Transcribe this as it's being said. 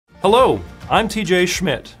Hello, I'm TJ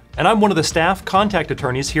Schmidt, and I'm one of the staff contact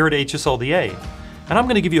attorneys here at HSLDA, and I'm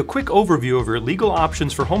going to give you a quick overview of your legal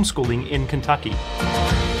options for homeschooling in Kentucky.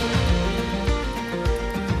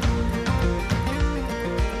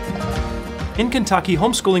 In Kentucky,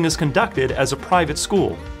 homeschooling is conducted as a private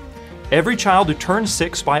school. Every child who turns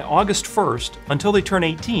 6 by August 1st until they turn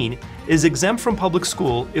 18 is exempt from public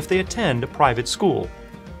school if they attend a private school.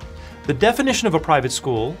 The definition of a private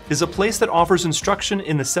school is a place that offers instruction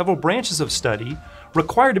in the several branches of study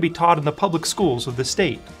required to be taught in the public schools of the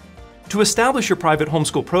state. To establish your private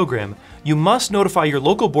homeschool program, you must notify your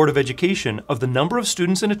local Board of Education of the number of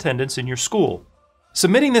students in attendance in your school.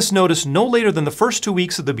 Submitting this notice no later than the first 2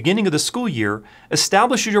 weeks of the beginning of the school year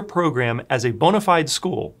establishes your program as a bona fide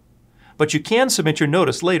school. But you can submit your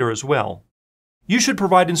notice later as well. You should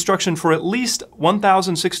provide instruction for at least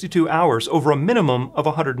 1,062 hours over a minimum of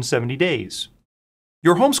 170 days.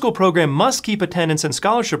 Your homeschool program must keep attendance and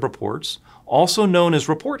scholarship reports, also known as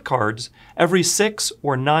report cards, every 6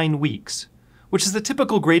 or 9 weeks, which is the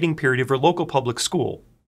typical grading period of your local public school.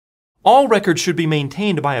 All records should be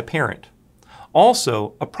maintained by a parent.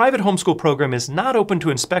 Also, a private homeschool program is not open to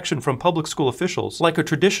inspection from public school officials like a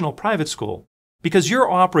traditional private school, because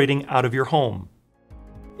you're operating out of your home.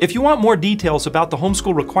 If you want more details about the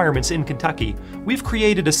homeschool requirements in Kentucky, we've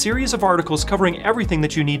created a series of articles covering everything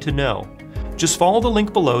that you need to know. Just follow the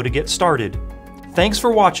link below to get started. Thanks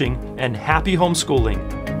for watching, and happy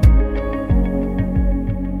homeschooling!